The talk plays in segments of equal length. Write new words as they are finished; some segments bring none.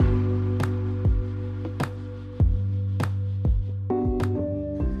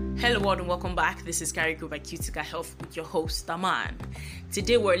Hello world and welcome back. This is Carigo by Cutica Health with your host, Aman.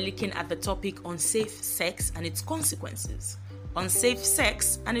 Today we're looking at the topic unsafe sex and its consequences. Unsafe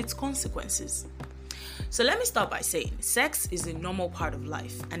sex and its consequences. So let me start by saying sex is a normal part of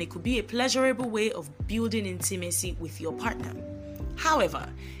life and it could be a pleasurable way of building intimacy with your partner. However,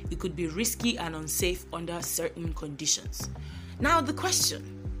 it could be risky and unsafe under certain conditions. Now the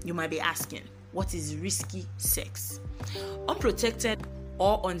question you might be asking, what is risky sex? Unprotected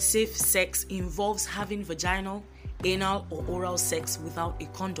or unsafe sex involves having vaginal, anal, or oral sex without a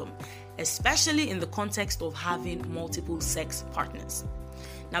condom, especially in the context of having multiple sex partners.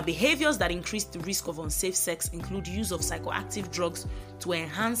 Now, behaviors that increase the risk of unsafe sex include use of psychoactive drugs to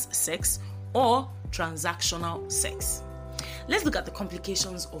enhance sex or transactional sex. Let's look at the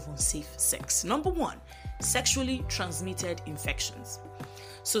complications of unsafe sex. Number 1, sexually transmitted infections.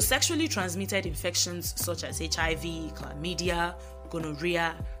 So sexually transmitted infections such as HIV, chlamydia,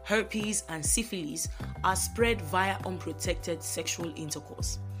 gonorrhea, herpes, and syphilis are spread via unprotected sexual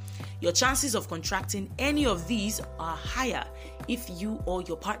intercourse. Your chances of contracting any of these are higher if you or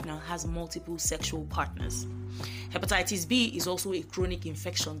your partner has multiple sexual partners. Hepatitis B is also a chronic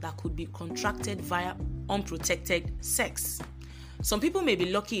infection that could be contracted via unprotected sex. Some people may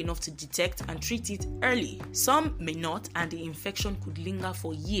be lucky enough to detect and treat it early. Some may not, and the infection could linger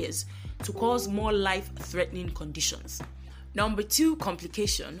for years to cause more life-threatening conditions. Number 2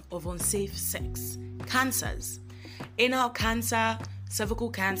 complication of unsafe sex: cancers. Anal cancer, cervical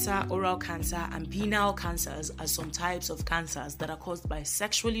cancer, oral cancer, and penile cancers are some types of cancers that are caused by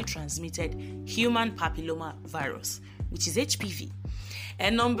sexually transmitted human papilloma virus, which is HPV.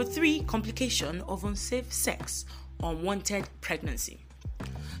 And number 3 complication of unsafe sex: unwanted pregnancy.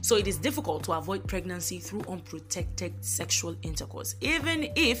 So it is difficult to avoid pregnancy through unprotected sexual intercourse,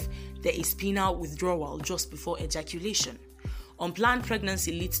 even if there is penile withdrawal just before ejaculation. Unplanned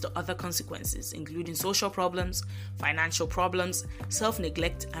pregnancy leads to other consequences, including social problems, financial problems,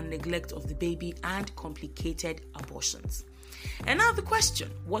 self-neglect and neglect of the baby, and complicated abortions. And now the question,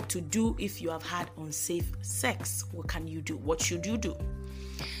 what to do if you have had unsafe sex? What can you do? What should you do?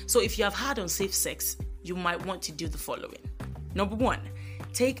 So if you have had unsafe sex, you might want to do the following. Number 1,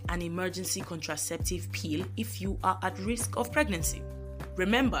 take an emergency contraceptive pill if you are at risk of pregnancy.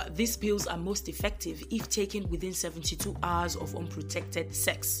 Remember, these pills are most effective if taken within 72 hours of unprotected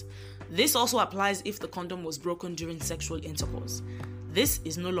sex. This also applies if the condom was broken during sexual intercourse. This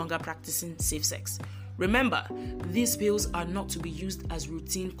is no longer practicing safe sex. Remember, these pills are not to be used as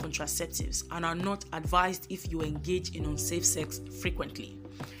routine contraceptives and are not advised if you engage in unsafe sex frequently.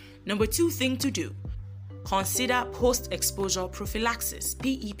 Number 2 thing to do: consider post-exposure prophylaxis,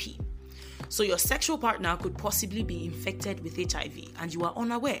 PEP. So your sexual partner could possibly be infected with HIV and you are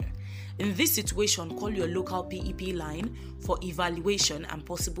unaware. In this situation, call your local PEP line for evaluation and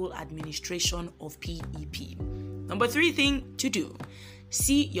possible administration of PEP. Number 3 thing to do: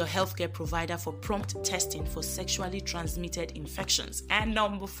 see your healthcare provider for prompt testing for sexually transmitted infections. And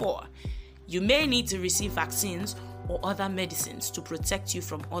number 4, you may need to receive vaccines or other medicines to protect you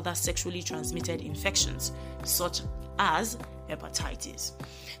from other sexually transmitted infections, such as hepatitis.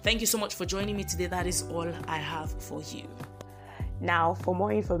 Thank you so much for joining me today. That is all I have for you. Now, for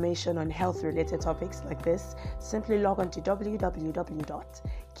more information on health-related topics like this, simply log on to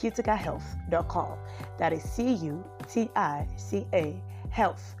www.cuticahealth.com. That is CUTICA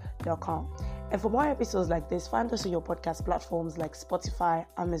health.com. And for more episodes like this, find us on your podcast platforms like Spotify,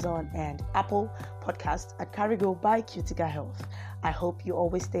 Amazon, and Apple Podcasts at Carigo by Cutica Health. I hope you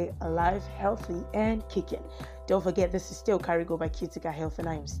always stay alive, healthy, and kicking. Don't forget, this is still Carigo by Cutica Health, and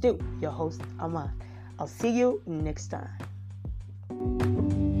I am still your host, Aman. I'll see you next time.